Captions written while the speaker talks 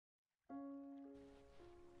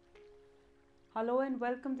Hello and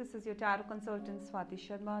welcome. This is your tarot consultant Swati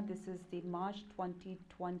Sharma. This is the March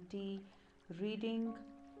 2020 reading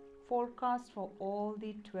forecast for all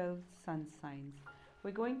the 12 sun signs.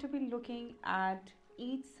 We're going to be looking at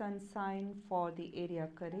each sun sign for the area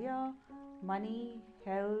career, money,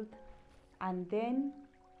 health, and then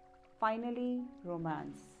finally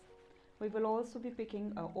romance. We will also be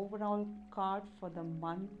picking an overall card for the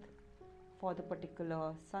month for the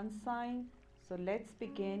particular sun sign. So let's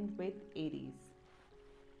begin with Aries.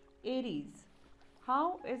 Aries,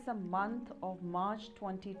 how is the month of March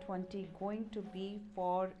 2020 going to be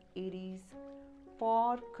for Aries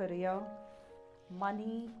for career,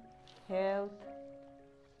 money, health,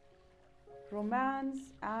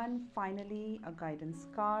 romance, and finally a guidance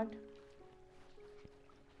card?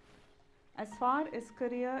 As far as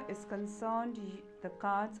career is concerned, the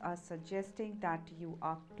cards are suggesting that you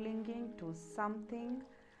are clinging to something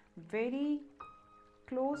very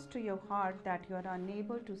close to your heart, that you are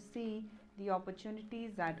unable to see the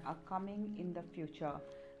opportunities that are coming in the future.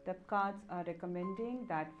 The cards are recommending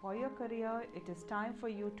that for your career, it is time for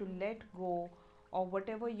you to let go of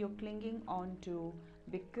whatever you're clinging on to,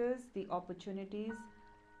 because the opportunities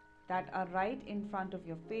that are right in front of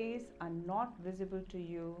your face are not visible to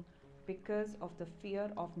you because of the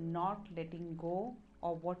fear of not letting go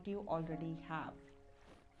of what you already have.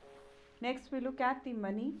 Next, we look at the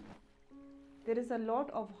money. There is a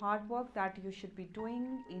lot of hard work that you should be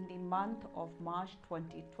doing in the month of March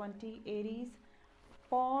 2020, Aries,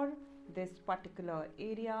 for this particular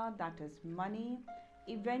area, that is money.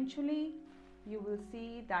 Eventually, you will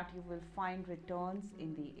see that you will find returns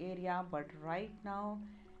in the area, but right now,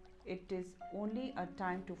 it is only a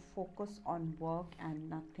time to focus on work and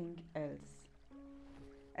nothing else.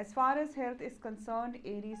 As far as health is concerned,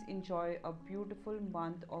 Aries, enjoy a beautiful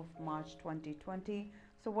month of March 2020.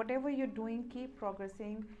 So whatever you're doing, keep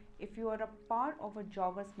progressing. If you are a part of a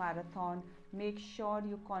joggers marathon, make sure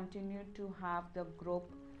you continue to have the group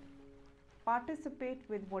participate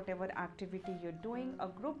with whatever activity you're doing. A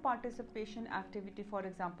group participation activity, for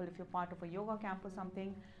example, if you're part of a yoga camp or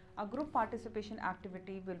something, a group participation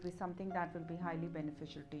activity will be something that will be highly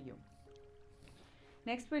beneficial to you.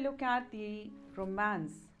 Next, we look at the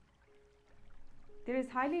romance. There is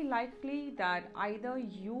highly likely that either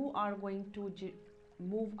you are going to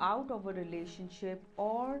move out of a relationship,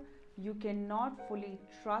 or you cannot fully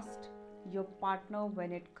trust your partner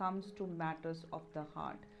when it comes to matters of the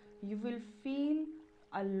heart. You will feel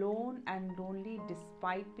alone and lonely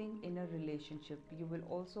despite being in a relationship. You will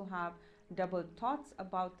also have double thoughts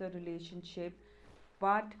about the relationship,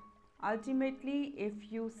 but ultimately,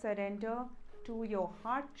 if you surrender to your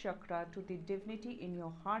heart chakra, to the divinity in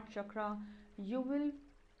your heart chakra, you will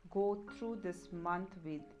go through this month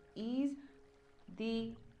with ease.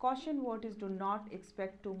 The caution word is, do not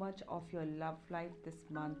expect too much of your love life this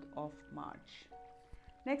month of March.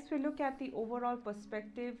 Next, we look at the overall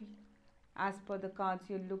perspective. As per the cards,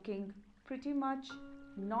 you're looking pretty much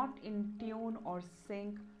not in tune or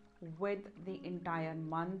sync with the entire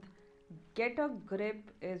month. Get a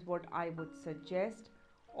grip is what I would suggest.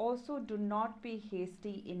 Also, do not be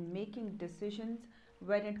hasty in making decisions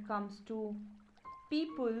when it comes to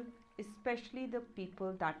people, especially the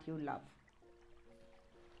people that you love.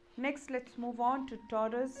 Next, let's move on to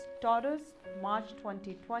Taurus. Taurus, March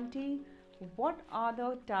 2020. What are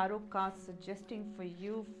the tarot cards suggesting for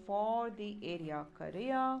you for the area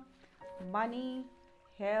career, money,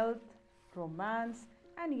 health, romance,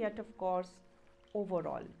 and yet, of course,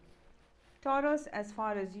 overall? Taurus, as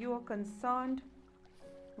far as you are concerned,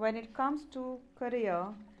 when it comes to career,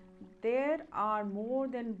 there are more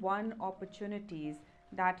than one opportunities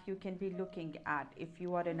that you can be looking at. If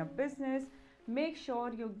you are in a business, make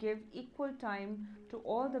sure you give equal time to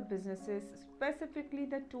all the businesses, specifically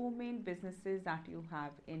the two main businesses that you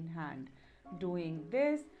have in hand. Doing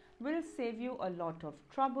this will save you a lot of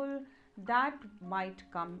trouble that might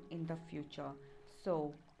come in the future.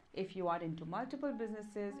 So, if you are into multiple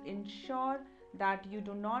businesses, ensure that you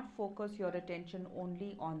do not focus your attention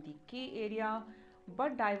only on the key area,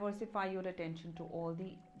 but diversify your attention to all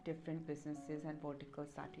the different businesses and verticals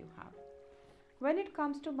that you have. When it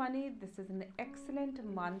comes to money, this is an excellent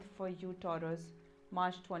month for you, Taurus,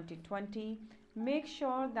 March 2020. Make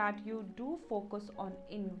sure that you do focus on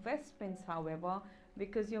investments, however,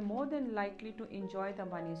 because you're more than likely to enjoy the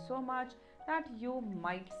money so much that you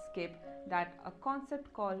might skip that. A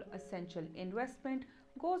concept called essential investment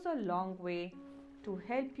goes a long way to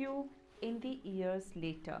help you in the years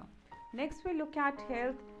later. Next, we look at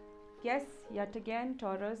health. Yes, yet again,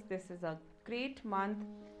 Taurus, this is a great month.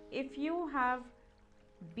 If you have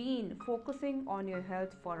been focusing on your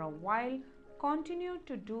health for a while, continue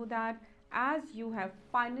to do that. as you have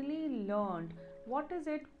finally learned what is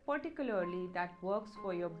it particularly that works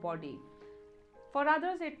for your body. For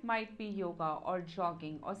others, it might be yoga or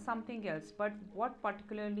jogging or something else, but what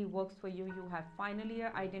particularly works for you, you have finally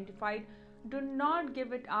identified. Do not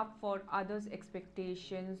give it up for others'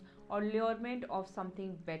 expectations or lurement of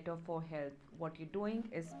something better for health. What you're doing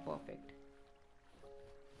is perfect.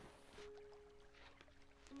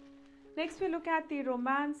 Next, we look at the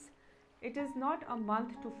romance. It is not a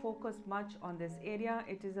month to focus much on this area.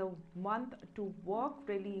 It is a month to work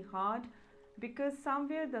really hard because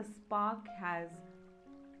somewhere the spark has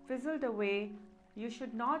fizzled away. You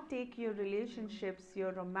should not take your relationships,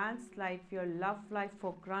 your romance life, your love life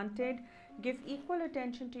for granted. Give equal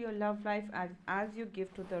attention to your love life as you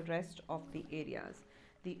give to the rest of the areas.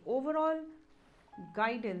 The overall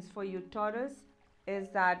guidance for you, Taurus, is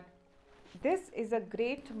that this is a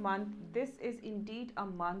great month. This is indeed a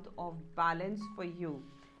month of balance for you.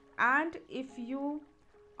 And if you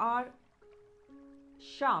are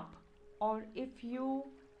sharp, or if you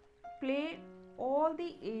play all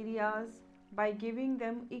the areas by giving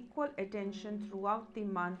them equal attention throughout the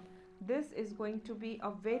month, this is going to be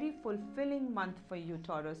a very fulfilling month for you,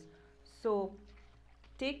 Taurus. So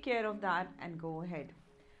take care of that and go ahead.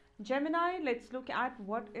 Gemini, let's look at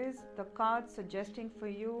what is the card suggesting for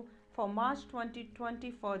you for March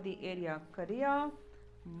 2020 for the area career,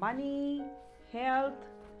 money, health,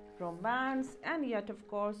 romance, and yet of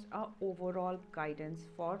course our overall guidance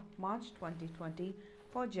for March 2020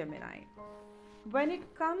 for Gemini. When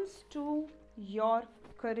it comes to your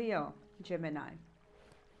career, Gemini,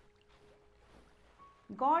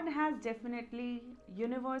 God has definitely,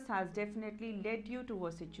 universe has definitely led you to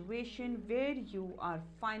a situation where you are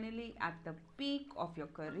finally at the peak of your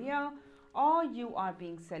career, or you are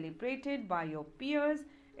being celebrated by your peers.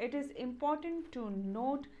 It is important to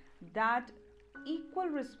note that equal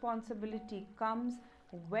responsibility comes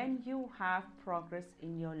when you have progress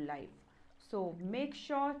in your life. So make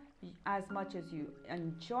sure, as much as you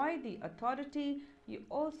enjoy the authority, you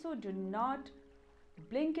also do not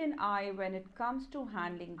blink an eye when it comes to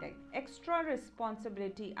handling the extra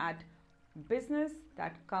responsibility at business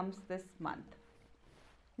that comes this month.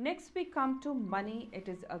 Next, we come to money. It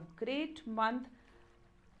is a great month.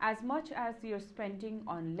 As much as you're spending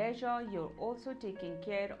on leisure, you're also taking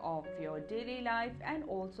care of your daily life and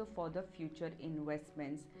also for the future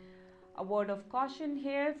investments. A word of caution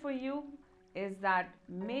here for you is that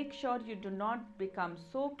make sure you do not become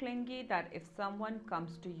so clingy that if someone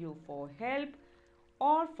comes to you for help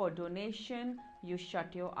or for donation, you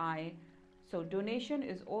shut your eye. So donation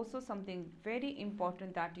is also something very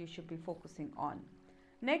important that you should be focusing on.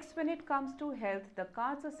 Next, when it comes to health, the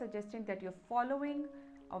cards are suggesting that you're following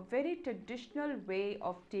a very traditional way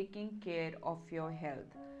of taking care of your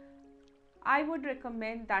health. I would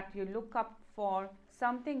recommend that you look up for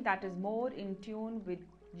something that is more in tune with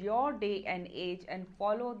your day and age and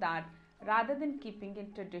follow that rather than keeping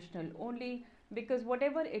it traditional only, because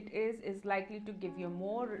whatever it is likely to give you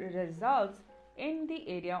more results in the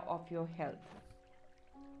area of your health.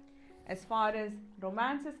 As far as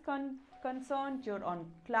romance is concerned, you're on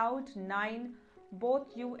cloud 9.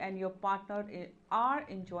 Both you and your partner are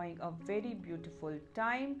enjoying a very beautiful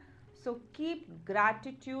time. So keep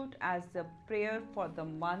gratitude as the prayer for the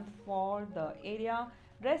month for the area.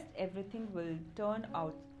 Rest everything will turn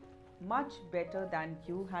out much better than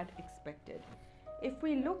you had expected. If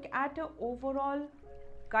we look at an overall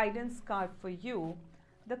guidance card for you,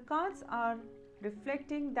 the cards are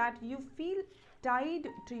reflecting that you feel tied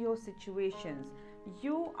to your situations.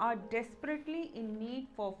 You are desperately in need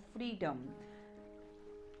for freedom.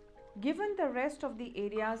 Given the rest of the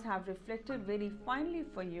areas have reflected very finely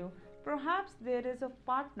for you, perhaps there is a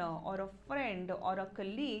partner or a friend or a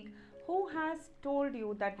colleague who has told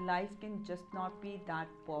you that life can just not be that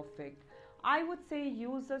perfect. I would say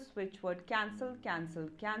use the switch word cancel, cancel,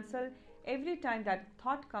 cancel every time that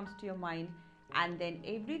thought comes to your mind, and then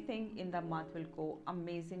everything in the month will go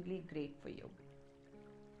amazingly great for you.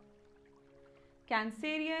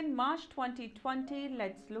 Cancerian, March 2020,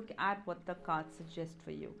 let's look at what the cards suggest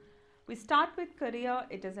for you. We start with career.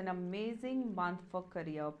 It is an amazing month for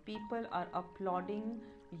career. People are applauding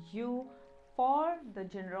you for the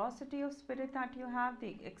generosity of spirit that you have,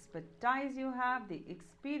 the expertise you have, the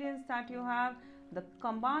experience that you have, the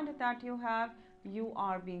command that you have. You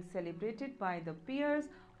are being celebrated by the peers.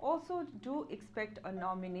 Also, do expect a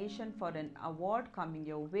nomination for an award coming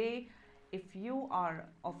your way. If you are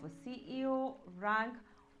of a CEO rank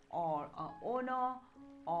or a owner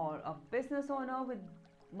or a business owner with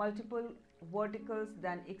multiple verticals,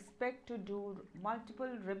 then expect to do multiple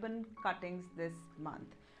ribbon cuttings this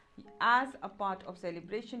month. As a part of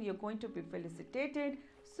celebration, you're going to be felicitated,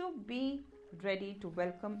 so be ready to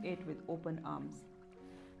welcome it with open arms.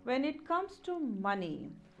 When it comes to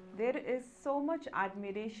money, there is so much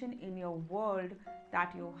admiration in your world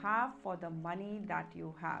that you have for the money that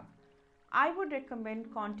you have. I would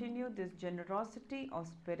recommend continue this generosity of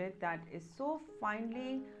spirit that is so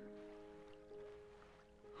finely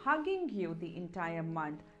hugging you the entire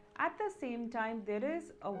month. At the same time, there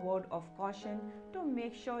is a word of caution to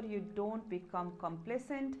make sure you don't become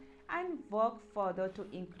complacent and work further to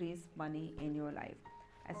increase money in your life.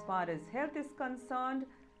 As far as health is concerned,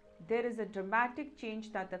 there is a dramatic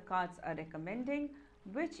change that the cards are recommending,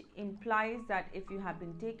 which implies that if you have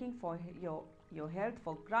been taking for your health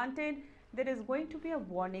for granted, there is going to be a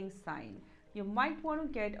warning sign. You might want to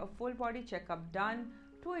get a full body checkup done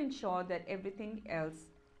to ensure that everything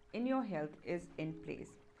else in your health is in place.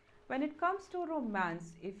 When it comes to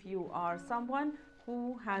romance, if you are someone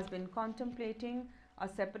who has been contemplating a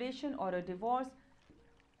separation or a divorce,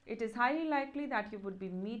 it is highly likely that you would be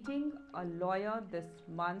meeting a lawyer this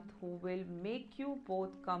month who will make you both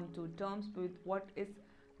come to terms with what is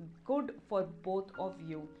good for both of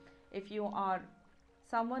you. If you are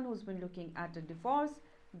someone who's been looking at a divorce,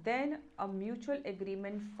 then a mutual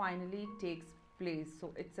agreement finally takes place.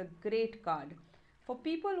 So it's a great card. For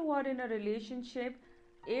people who are in a relationship,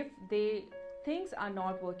 if things are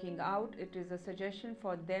not working out, it is a suggestion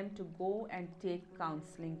for them to go and take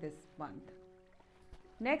counseling this month.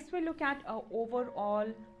 Next, we look at our overall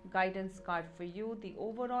guidance card for you. The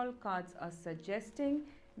overall cards are suggesting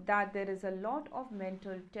that there is a lot of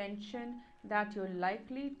mental tension that you're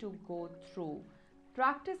likely to go through.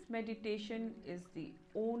 Practice meditation is the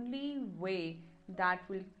only way that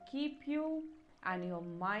will keep you and your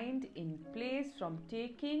mind in place from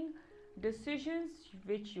taking decisions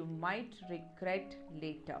which you might regret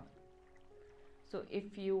later. So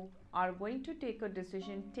if you are going to take a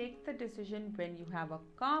decision, take the decision when you have a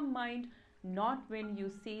calm mind, not when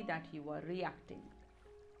you see that you are reacting.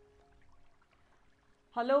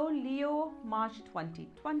 Hello Leo, March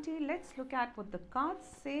 2020. Let's look at what the cards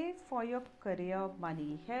say for your career,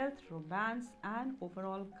 money, health, romance, and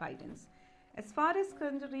overall guidance. As far as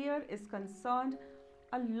career is concerned,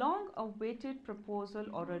 a long-awaited proposal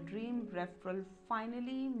or a dream referral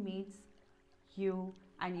finally meets you,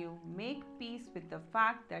 and you make peace with the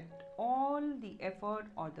fact that all the effort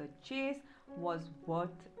or the chase was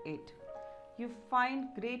worth it. You find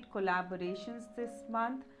great collaborations this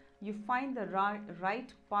month. You find the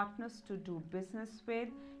right partners to do business with.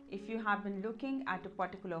 If you have been looking at a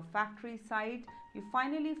particular factory site, you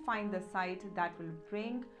finally find the site that will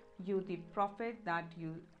bring you the profit that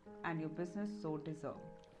you and your business so deserve.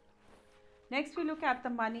 Next, we look at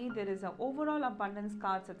the money. There is an overall abundance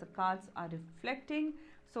cards that the cards are reflecting.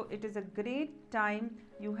 So it is a great time.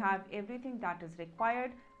 You have everything that is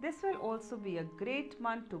required. This will also be a great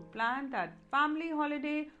month to plan that family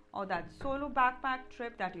holiday or that solo backpack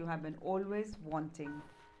trip that you have been always wanting.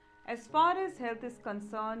 As far as health is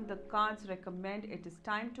concerned, the cards recommend it is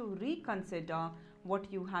time to reconsider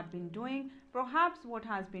what you have been doing, perhaps what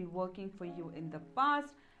has been working for you in the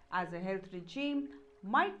past as a health regime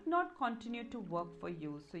might not continue to work for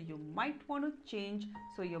you. So you might want to change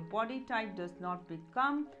so your body type does not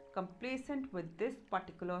become complacent with this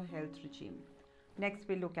particular health regime. Next,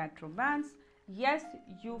 we look at romance. Yes,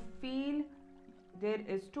 you feel there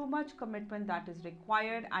is too much commitment that is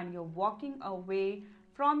required and you're walking away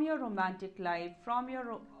from your romantic life, from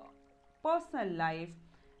your personal life,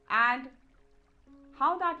 and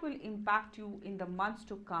how that will impact you in the months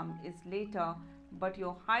to come is later, but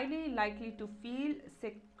you're highly likely to feel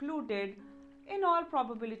secluded in all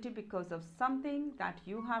probability because of something that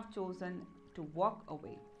you have chosen to walk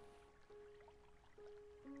away.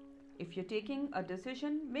 If you're taking a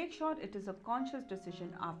decision, make sure it is a conscious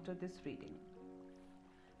decision after this reading.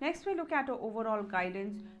 Next, we look at our overall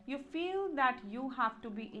guidance. You feel that you have to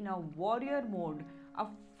be in a warrior mode, a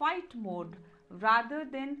fight mode, rather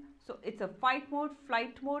than, so it's a fight mode,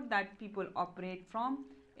 flight mode that people operate from.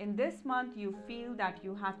 In this month, you feel that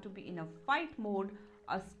you have to be in a fight mode,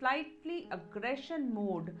 a slightly aggression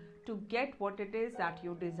mode to get what it is that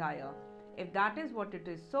you desire. If that is what it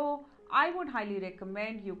is, so I would highly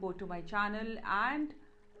recommend you go to my channel and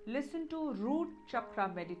listen to root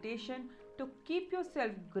chakra meditation to keep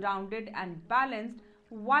yourself grounded and balanced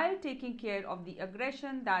while taking care of the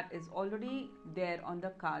aggression that is already there on the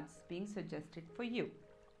cards being suggested for you.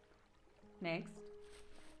 Next,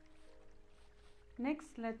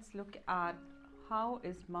 let's look at how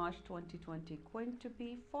is March 2020 going to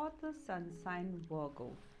be for the sun sign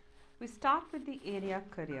Virgo. We start with the area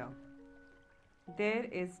career. There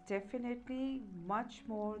is definitely much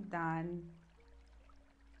more than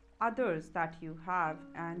others that you have,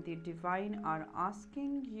 and the divine are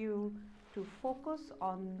asking you to focus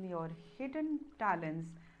on your hidden talents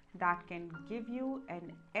that can give you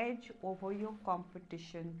an edge over your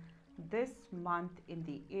competition this month in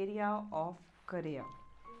the area of career.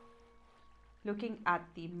 Looking at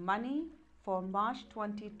the money for March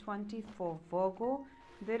 2020 for Virgo,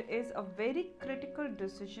 there is a very critical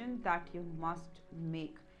decision that you must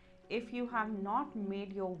make. If you have not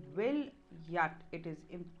made your will yet, it is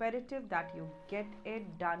imperative that you get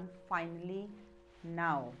it done finally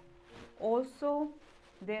now. Also,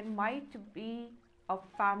 there might be a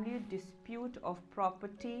family dispute of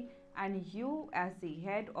property, and you, as the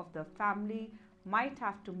head of the family, might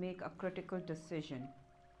have to make a critical decision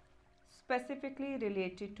specifically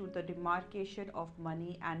related to the demarcation of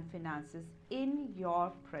money and finances in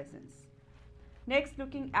your presence. Next,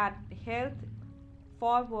 looking at health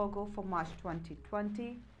for Virgo for March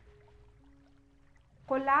 2020,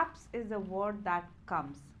 collapse is the word that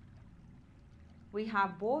comes. We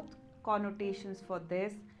have both connotations for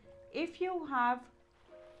this. If you have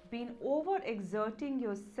been overexerting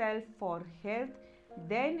yourself for health,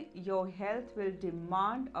 then your health will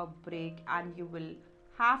demand a break and you will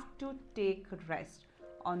have to take rest.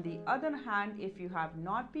 On the other hand, if you have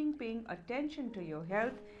not been paying attention to your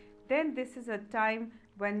health, then this is a time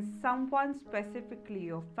when someone, specifically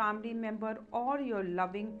your family member or your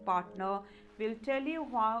loving partner, will tell you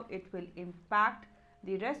how it will impact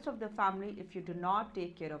the rest of the family if you do not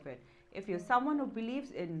take care of it. If you're someone who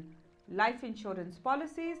believes in life insurance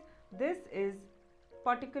policies, this is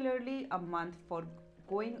particularly a month for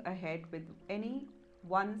going ahead with any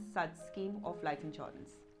one such scheme of life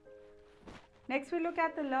insurance. Next, we look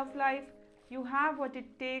at the love life. You have what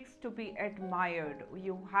it takes to be admired.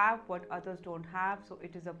 You have what others don't have, so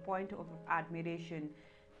it is a point of admiration.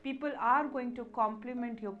 People are going to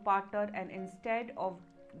compliment your partner, and instead of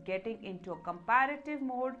getting into a comparative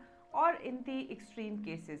mode or, in the extreme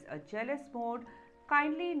cases, a jealous mode,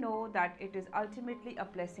 kindly know that it is ultimately a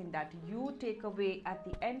blessing that you take away at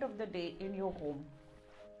the end of the day in your home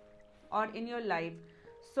or in your life.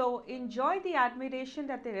 So enjoy the admiration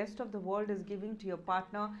that the rest of the world is giving to your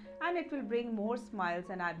partner, and it will bring more smiles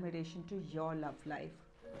and admiration to your love life.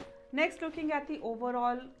 Next, looking at the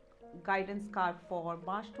overall guidance card for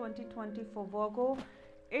March 2020 for Virgo,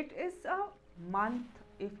 it is a month,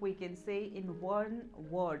 if we can say in one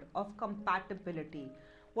word, of compatibility.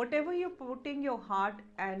 Whatever you're putting your heart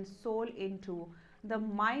and soul into, the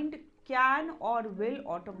mind can or will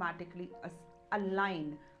automatically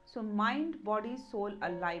align. So mind, body, soul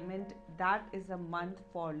alignment, that is a month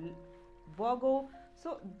for Virgo.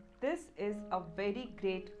 So this is a very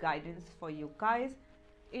great guidance for you guys.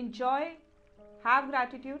 Enjoy, have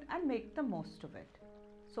gratitude, and make the most of it.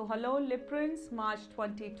 So hello Librans, March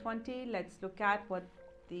 2020. Let's look at what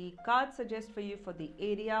the cards suggest for you for the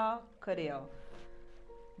area career.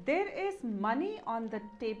 There is money on the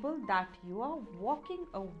table that you are walking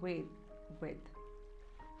away with.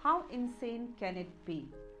 How insane can it be?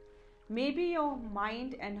 Maybe your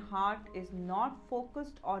mind and heart is not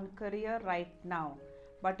focused on career right now,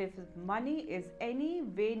 but if money is any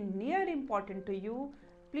way near important to you,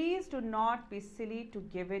 please do not be silly to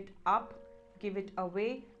give it up, give it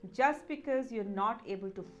away just because you're not able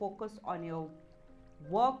to focus on your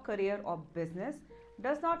work, career, or business.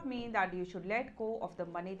 Does not mean that you should let go of the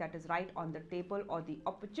money that is right on the table or the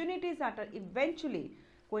opportunities that are eventually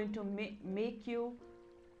going to make you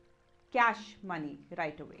cash money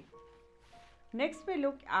right away. Next, we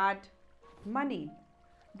look at money.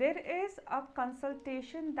 There is a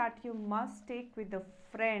consultation that you must take with a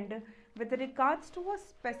friend with regards to a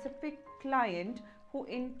specific client who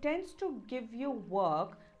intends to give you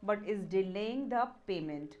work but is delaying the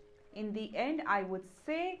payment. In the end, I would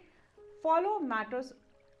say follow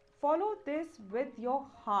this with your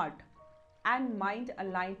heart and mind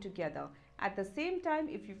aligned together. At the same time,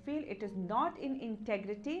 if you feel it is not in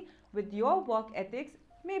integrity with your work ethics,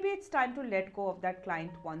 maybe it's time to let go of that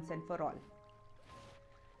client once and for all.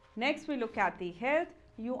 Next, we look at the health.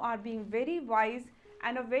 You are being very wise,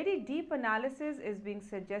 and a very deep analysis is being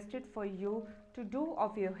suggested for you to do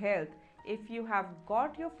of your health. If you have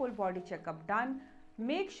got your full body checkup done,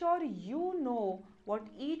 make sure you know what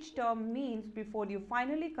each term means before you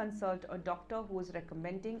finally consult a doctor who is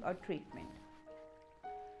recommending a treatment.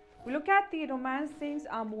 We look at the romance. Things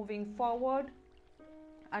are moving forward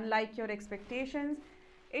unlike your expectations.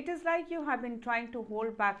 It is like you have been trying to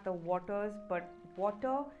hold back the waters, but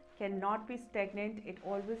water cannot be stagnant. It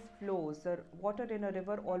always flows. The water in a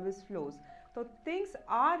river always flows. So things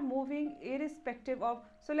are moving irrespective of,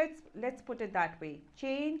 so let's put it that way.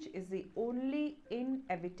 Change is the only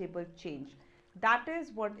inevitable change. That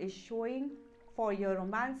is what is showing for your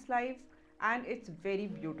romance life, and it's very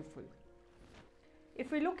beautiful.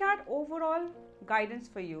 If we look at overall guidance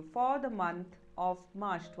for you for the month of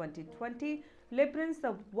March 2020, Librans,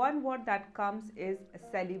 the one word that comes is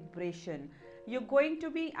celebration. You're going to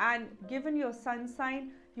be, and given your sun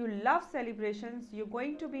sign, you love celebrations. You're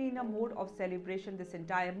going to be in a mood of celebration this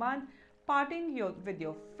entire month, with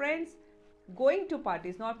your friends, going to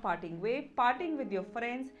parties, not partying way, partying with your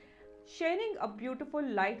friends, sharing a beautiful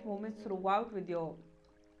light moments throughout with your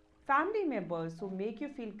family members who make you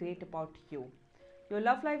feel great about you. Your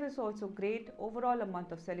love life is also great. Overall, a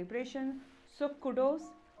month of celebration. So kudos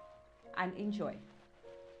and enjoy.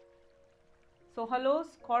 So hello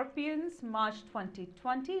Scorpions, March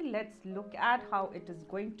 2020. Let's look at how it is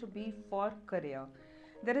going to be for career.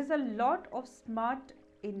 There is a lot of smart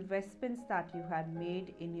investments that you have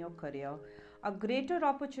made in your career. A greater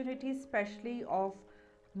opportunity, especially of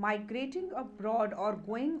migrating abroad or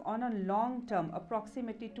going on a long term,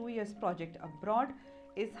 approximately 2 years project abroad,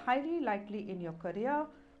 is highly likely in your career.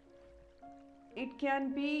 It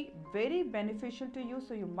can be very beneficial to you,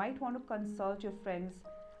 so you might want to consult your friends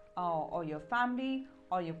or your family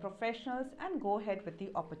or your professionals and go ahead with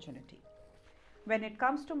the opportunity. When it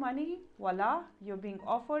comes to money, voila, you're being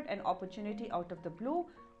offered an opportunity out of the blue,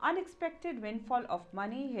 unexpected windfall of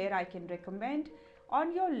money. Here I can recommend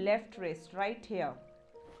on your left wrist right here,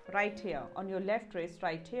 on your left wrist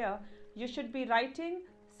right here, you should be writing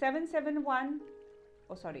 771,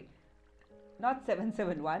 oh sorry, not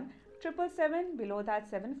 771, 777, below that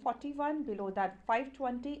 741, below that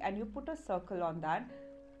 520, and you put a circle on that.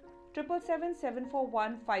 777,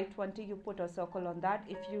 741, 520, you put a circle on that.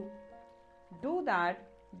 If you do that,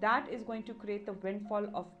 that is going to create the windfall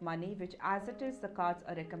of money, which as it is the cards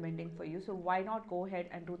are recommending for you. So why not go ahead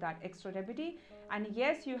and do that extra remedy? And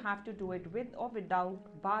yes, you have to do it with or without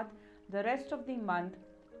bath the rest of the month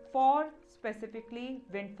for specifically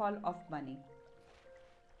windfall of money.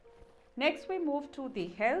 Next we move to the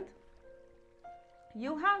health.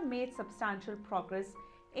 You have made substantial progress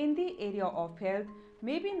in the area of health,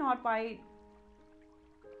 maybe not by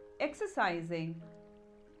exercising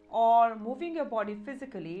or moving your body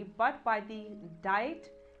physically, but by the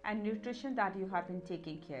diet and nutrition that you have been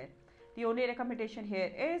taking care. The only recommendation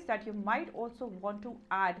here is that you might also want to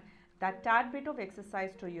add that tad bit of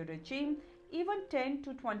exercise to your regime. Even 10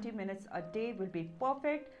 to 20 minutes a day will be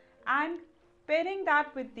perfect, and pairing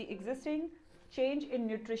that with the existing change in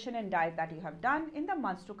nutrition and diet that you have done, in the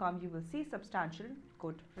months to come you will see substantial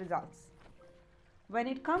good results. When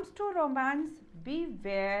it comes to romance,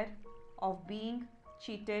 beware of being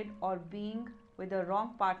cheated or being with a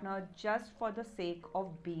wrong partner just for the sake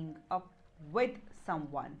of being with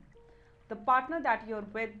someone. The partner that you're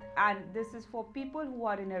with, and this is for people who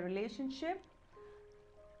are in a relationship,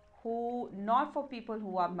 not for people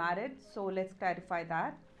who are married. So let's clarify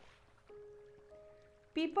that.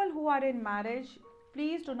 People who are in marriage,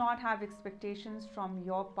 please do not have expectations from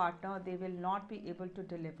your partner. They will not be able to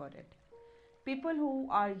deliver it. People who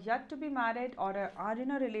are yet to be married or are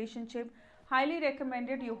in a relationship, highly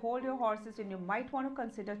recommended you hold your horses, and you might want to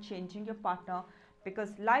consider changing your partner,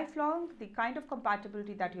 because lifelong the kind of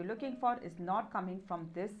compatibility that you're looking for is not coming from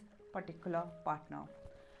this particular partner.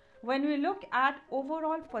 When we look at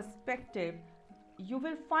overall perspective, you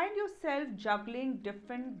will find yourself juggling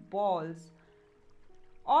different balls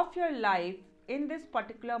of your life in this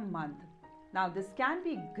particular month. Now this can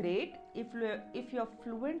be great if you're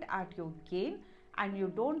fluent at your game and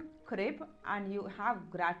you don't crib and you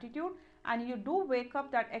have gratitude and you do wake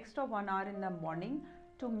up that extra 1 hour in the morning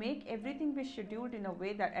to make everything be scheduled in a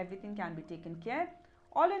way that everything can be taken care.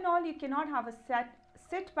 All in all, you cannot have a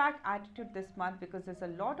sit back attitude this month, because there's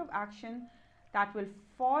a lot of action that will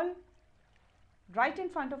fall right in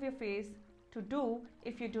front of your face to do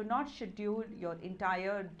if you do not schedule your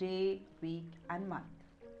entire day, week and month.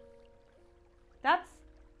 That's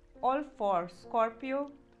all for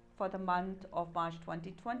Scorpio for the month of March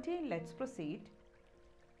 2020. Let's proceed.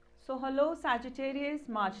 So hello Sagittarius,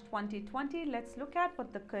 March 2020. Let's look at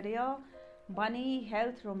what the career, money,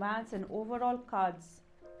 health, romance and overall cards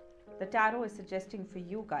the tarot is suggesting for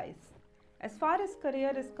you guys. As far as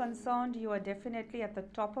career is concerned, you are definitely at the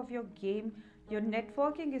top of your game. Your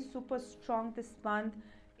networking is super strong this month.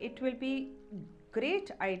 It will be great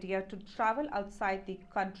idea to travel outside the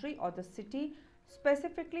country or the city,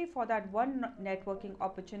 specifically for that one networking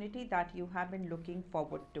opportunity that you have been looking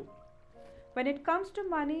forward to. When it comes to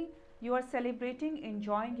money, you are celebrating,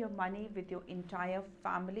 enjoying your money with your entire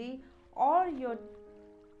family or your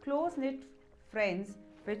close-knit friends,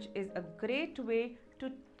 which is a great way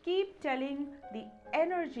to keep telling the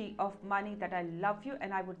energy of money that I love you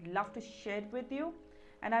and I would love to share it with you,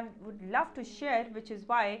 and I would love to share, which is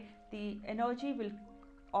why the energy will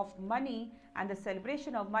of money and the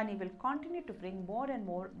celebration of money will continue to bring more and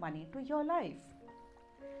more money to your life.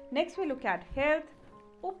 Next, we look at health.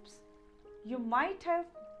 Oops, you might have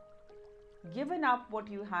given up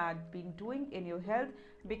what you had been doing in your health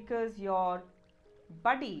because your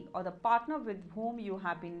buddy or the partner with whom you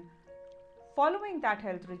have been following that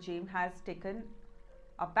health regime has taken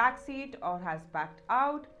a backseat or has backed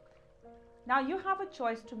out. Now you have a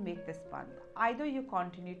choice to make this month. Either you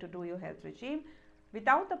continue to do your health regime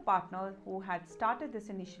without the partner who had started this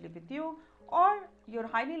initially with you, or you're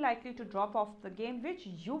highly likely to drop off the game, which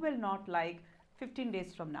you will not like 15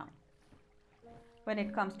 days from now. When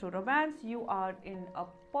it comes to romance, you are in a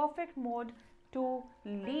perfect mode to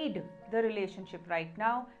lead the relationship right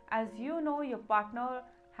now, as you know your partner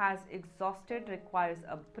has exhausted, requires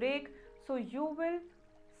a break, so you will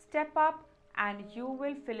step up and you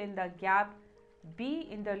will fill in the gap, be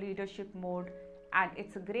in the leadership mode, and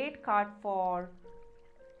it's a great card for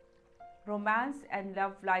romance and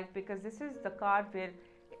love life, because this is the card where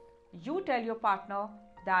you tell your partner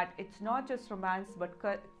that it's not just romance but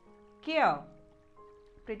care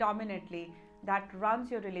predominantly that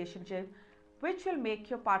runs your relationship, which will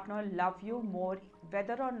make your partner love you more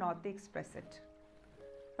whether or not they express it.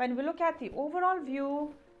 When we look at the overall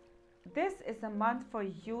view, this is a month for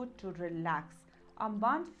you to relax, a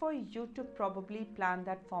month for you to probably plan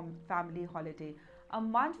that family holiday, a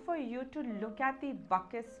month for you to look at the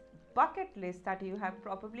bucket list that you have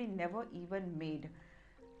probably never even made.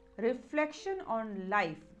 Reflection on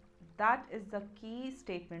life, that is the key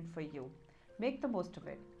statement for you. Make the most of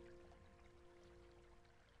it.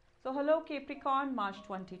 So hello Capricorn, March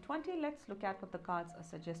 2020. Let's look at what the cards are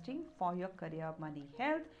suggesting for your career, money,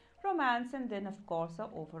 health, romance, and then of course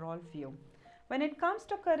our overall view. When it comes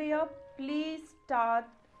to career, please start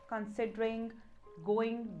considering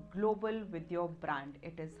going global with your brand.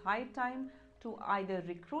 It is high time to either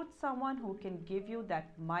recruit someone who can give you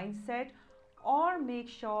that mindset, or make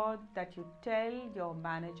sure that you tell your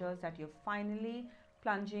managers that you're finally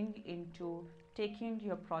plunging into taking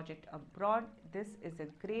your project abroad. This is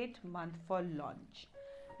a great month for launch.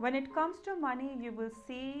 When it comes to money, you will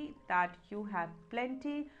see that you have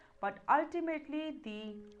plenty, but ultimately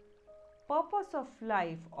the purpose of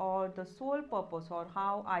life, or the sole purpose, or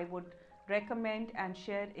how I would recommend and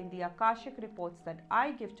share in the Akashic reports that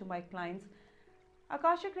I give to my clients.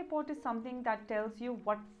 Akashic report is something that tells you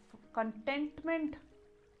what contentment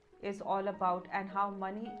is all about, and how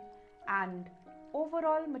money and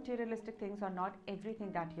overall materialistic things are not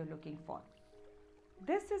everything that you're looking for.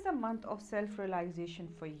 This is a month of self-realization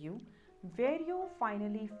for you, where you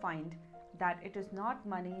finally find that it is not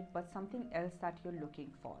money but something else that you're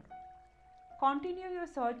looking for. Continue your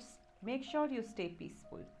search, make sure you stay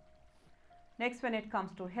peaceful. Next, when it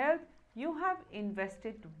comes to health, you have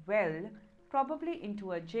invested well, probably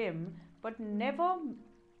into a gym, but never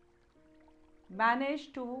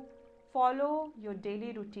managed to follow your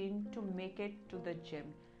daily routine to make it to the gym.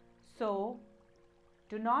 So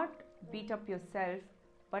do not beat up yourself,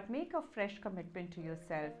 but make a fresh commitment to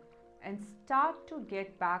yourself and start to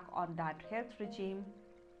get back on that health regime.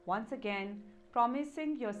 Once again,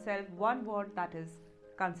 promising yourself one word, that is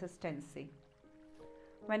consistency.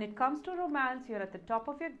 When it comes to romance, you're at the top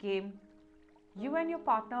of your game. You and your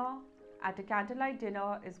partner at a candlelight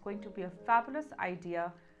dinner is going to be a fabulous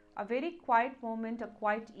idea. A very quiet moment, a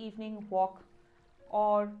quiet evening walk,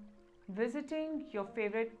 or visiting your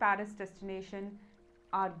favorite Paris destination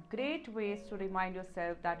are great ways to remind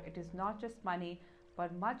yourself that it is not just money,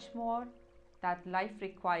 but much more that life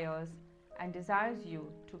requires and desires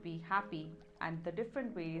you to be happy, and the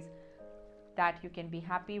different ways that you can be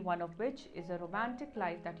happy, one of which is a romantic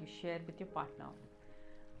life that you share with your partner.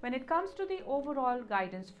 When it comes to the overall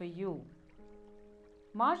guidance for you,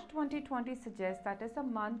 March 2020 suggests that it's a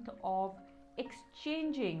month of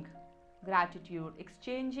exchanging gratitude,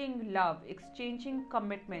 exchanging love, exchanging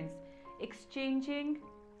commitments, exchanging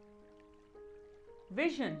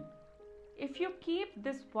vision. If you keep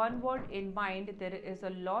this one word in mind, there is a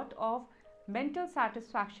lot of mental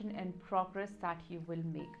satisfaction and progress that you will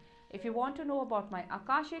make. If you want to know about my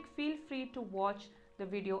Akashic, feel free to watch the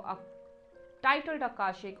video titled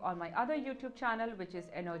Akashic on my other YouTube channel, which is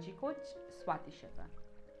Energy Coach Swati.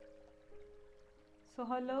 So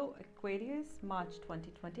hello Aquarius, March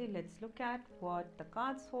 2020. Let's look at what the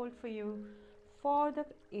cards hold for you for the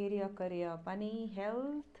area career, money,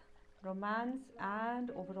 health, romance, and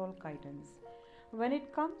overall guidance. When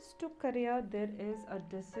it comes to career, there is a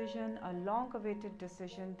decision, a long awaited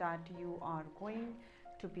decision that you are going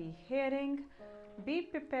to be hearing. Be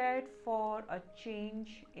prepared for a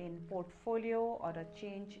change in portfolio or a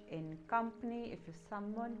change in company. If you're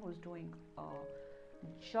someone who's doing a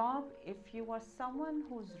job, if you are someone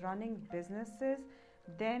who's running businesses,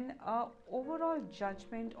 then a overall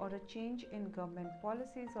judgment or a change in government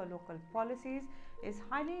policies or local policies is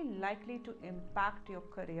highly likely to impact your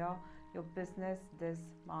career, your business this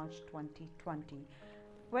March 2020.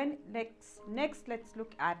 When next let's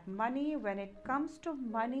look at money. When it comes to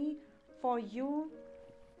money for you,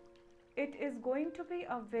 it is going to be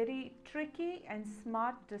a very tricky and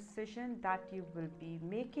smart decision that you will be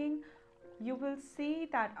making. You will see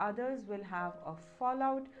that others will have a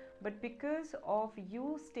fallout, but because of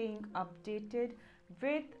you staying updated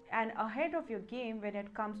with and ahead of your game when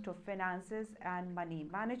it comes to finances and money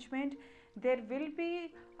management, there will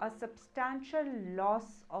be a substantial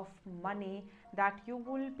loss of money that you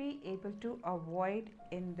will be able to avoid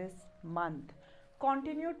in this month.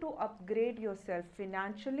 Continue to upgrade yourself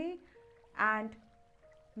financially and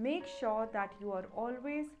make sure that you are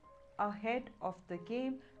always ahead of the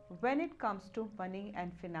game when it comes to money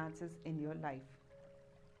and finances in your life.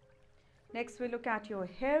 Next, we look at your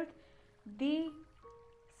health. The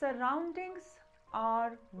surroundings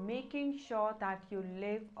are making sure that you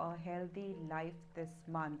live a healthy life this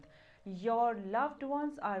month. Your loved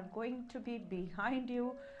ones are going to be behind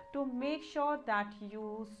you to make sure that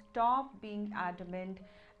you stop being adamant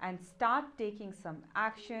and start taking some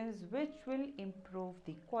actions which will improve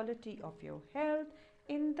the quality of your health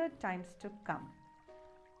in the times to come.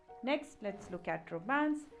 Next, let's look at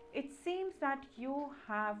romance. It seems that you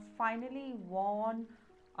have finally won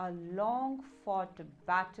a long fought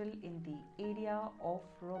battle in the area of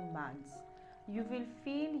romance. You will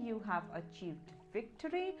feel you have achieved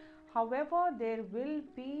victory. However, there will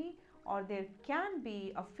be or there can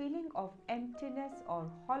be a feeling of emptiness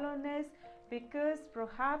or hollowness because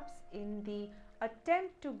perhaps in the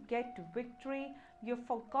attempt to get victory, you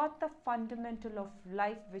forgot the fundamental of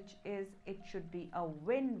life, which is it should be a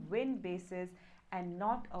win-win basis and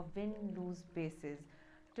not a win-lose basis.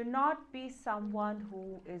 Do not be someone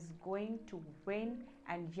who is going to win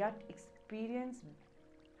and yet experience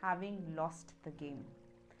having lost the game.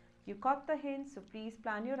 You got the hint, so please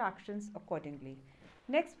plan your actions accordingly.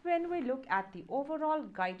 Next, when we look at the overall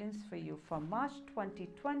guidance for you for March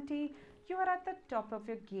 2020, you are at the top of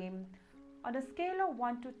your game. On a scale of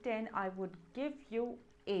 1 to 10, I would give you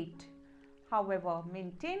 8. However,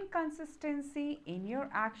 maintain consistency in your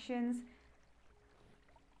actions.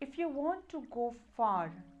 If you want to go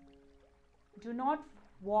far, do not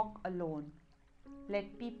walk alone.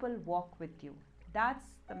 Let people walk with you. That's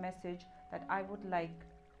the message that I would like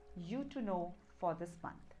you to know for this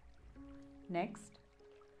month. Next,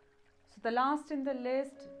 so the last in the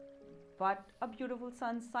list, but a beautiful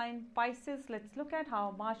sun sign, Pisces. Let's look at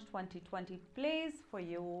how March 2020 plays for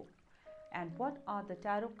you and what are the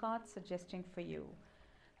tarot cards suggesting for you.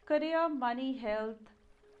 Career, money, health,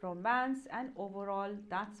 romance, and overall,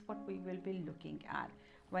 that's what we will be looking at.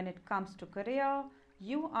 When it comes to career,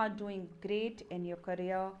 you are doing great in your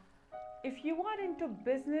career. If you are into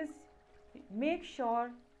business, make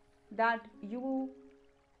sure that you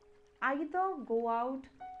either go out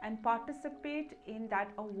and participate in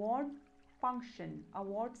that award function,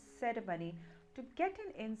 award ceremony to get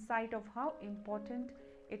an insight of how important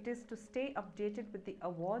it is to stay updated with the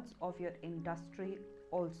awards of your industry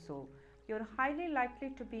also. You're highly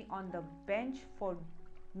likely to be on the bench for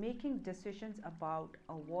making decisions about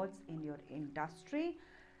awards in your industry.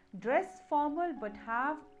 Dress formal but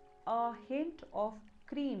have a hint of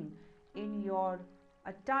cream in your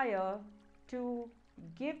attire to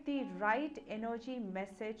give the right energy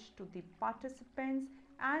message to the participants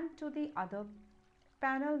and to the other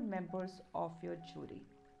panel members of your jury.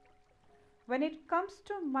 When it comes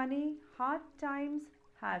to money, hard times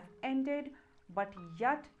have ended, but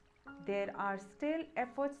yet there are still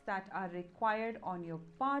efforts that are required on your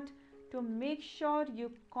part to make sure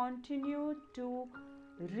you continue to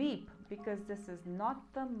reap, because this is not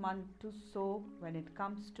the month to sow when it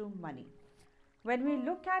comes to money. When we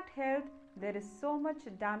look at health, there is so much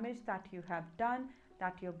damage that you have done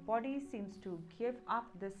that your body seems to give up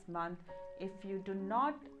this month. If you do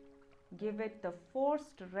not give it the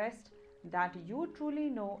forced rest that you truly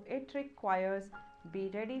know it requires, be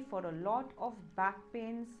ready for a lot of back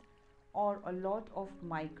pains or a lot of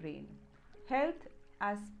migraine. Health,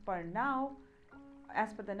 as per now,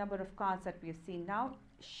 as per the number of cards that we have seen now,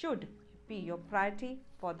 should be your priority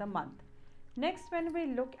for the month. Next, when we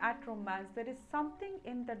look at romance, there is something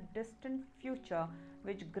in the distant future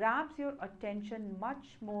which grabs your attention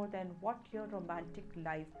much more than what your romantic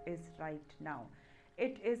life is right now.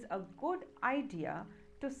 It is a good idea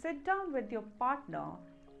to sit down with your partner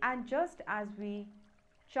and, just as we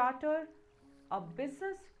charter a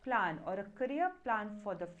business plan or a career plan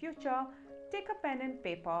for the future, take a pen and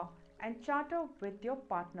paper and charter with your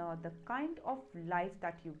partner the kind of life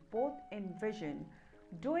that you both envision.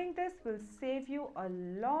 Doing this will save you a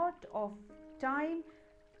lot of time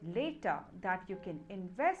later that you can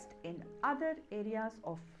invest in other areas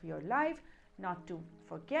of your life. Not to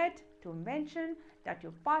forget to mention that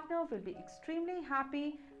your partner will be extremely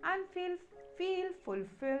happy and feel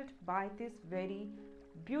fulfilled by this very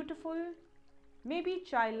beautiful, maybe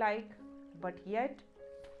childlike, but yet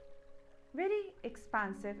very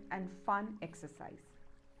expansive and fun exercise.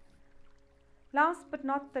 Last but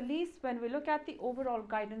not the least, when we look at the overall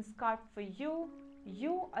guidance card for you,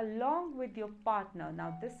 you along with your partner,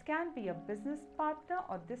 now this can be a business partner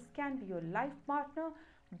or this can be your life partner,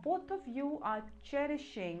 both of you are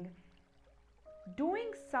cherishing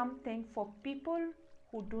doing something for people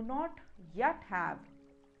who do not yet have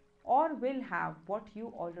or will have what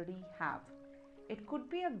you already have. It could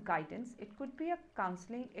be a guidance, it could be a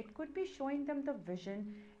counseling, it could be showing them the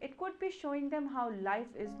vision, it could be showing them how life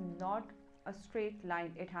is not a straight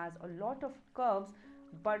line, it has a lot of curves,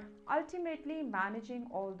 but ultimately managing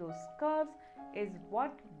all those curves is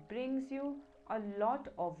what brings you a lot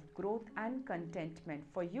of growth and contentment.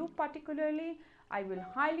 For you particularly, I will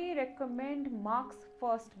highly recommend Mark's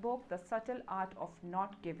first book, The Subtle Art of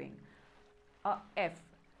Not Giving a F.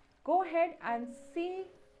 Go ahead and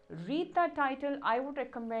read the title. I would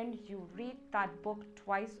recommend you read that book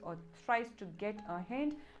twice or thrice to get a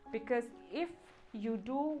hint, because if you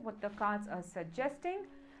do what the cards are suggesting,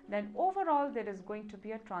 then overall there is going to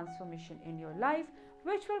be a transformation in your life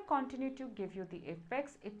which will continue to give you the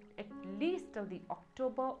effects at least till the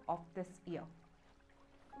October of this year.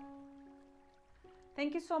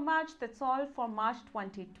 Thank you so much. That's all for March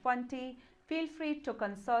 2020. Feel free to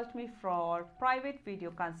consult me for private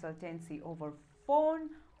video consultancy over phone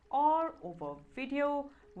or over video.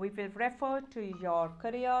 We will refer to your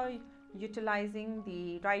career utilizing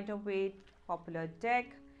the Rider-Waite popular deck,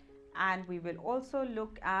 and we will also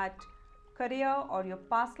look at career or your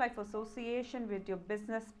past life association with your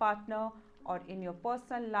business partner or in your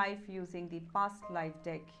personal life using the past life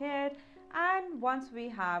deck here. And once we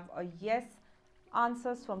have a yes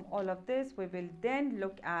answers from all of this, we will then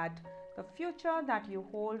look at the future that you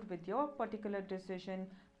hold with your particular decision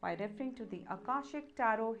by referring to the Akashic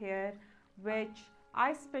Tarot here, which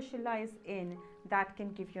I specialize in, that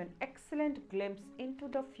can give you an excellent glimpse into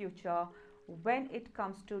the future when it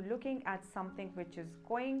comes to looking at something which is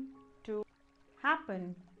going to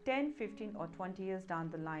happen 10, 15 or 20 years down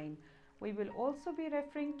the line. We will also be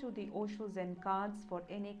referring to the Osho Zen cards for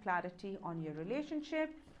any clarity on your relationship.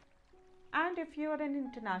 And if you are an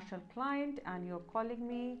international client and you're calling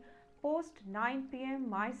me post 9 p.m.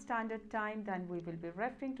 my standard time, then we will be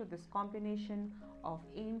referring to this combination of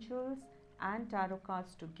angels and tarot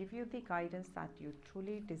cards to give you the guidance that you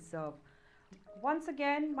truly deserve. Once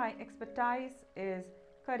again, my expertise is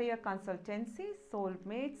career consultancy,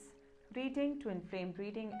 soulmates reading, twin flame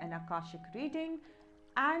reading and Akashic reading,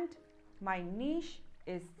 and my niche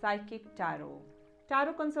is psychic tarot.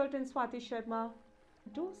 Tarot consultant Swati Sharma.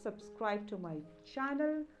 Do subscribe to my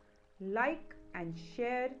channel, like and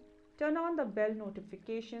share, turn on the bell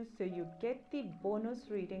notifications so you get the bonus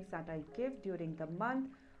readings that I give during the month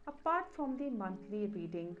apart from the monthly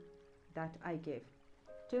reading that I give.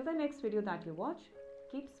 Till the next video that you watch,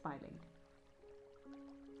 keep smiling.